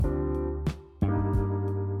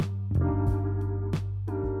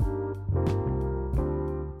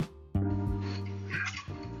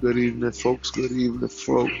Good evening, folks. Good evening,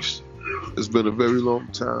 folks. It's been a very long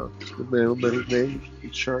time. The man with many names. I'm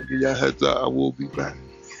trying to get y'all heads up. I will be back.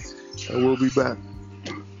 I will be back.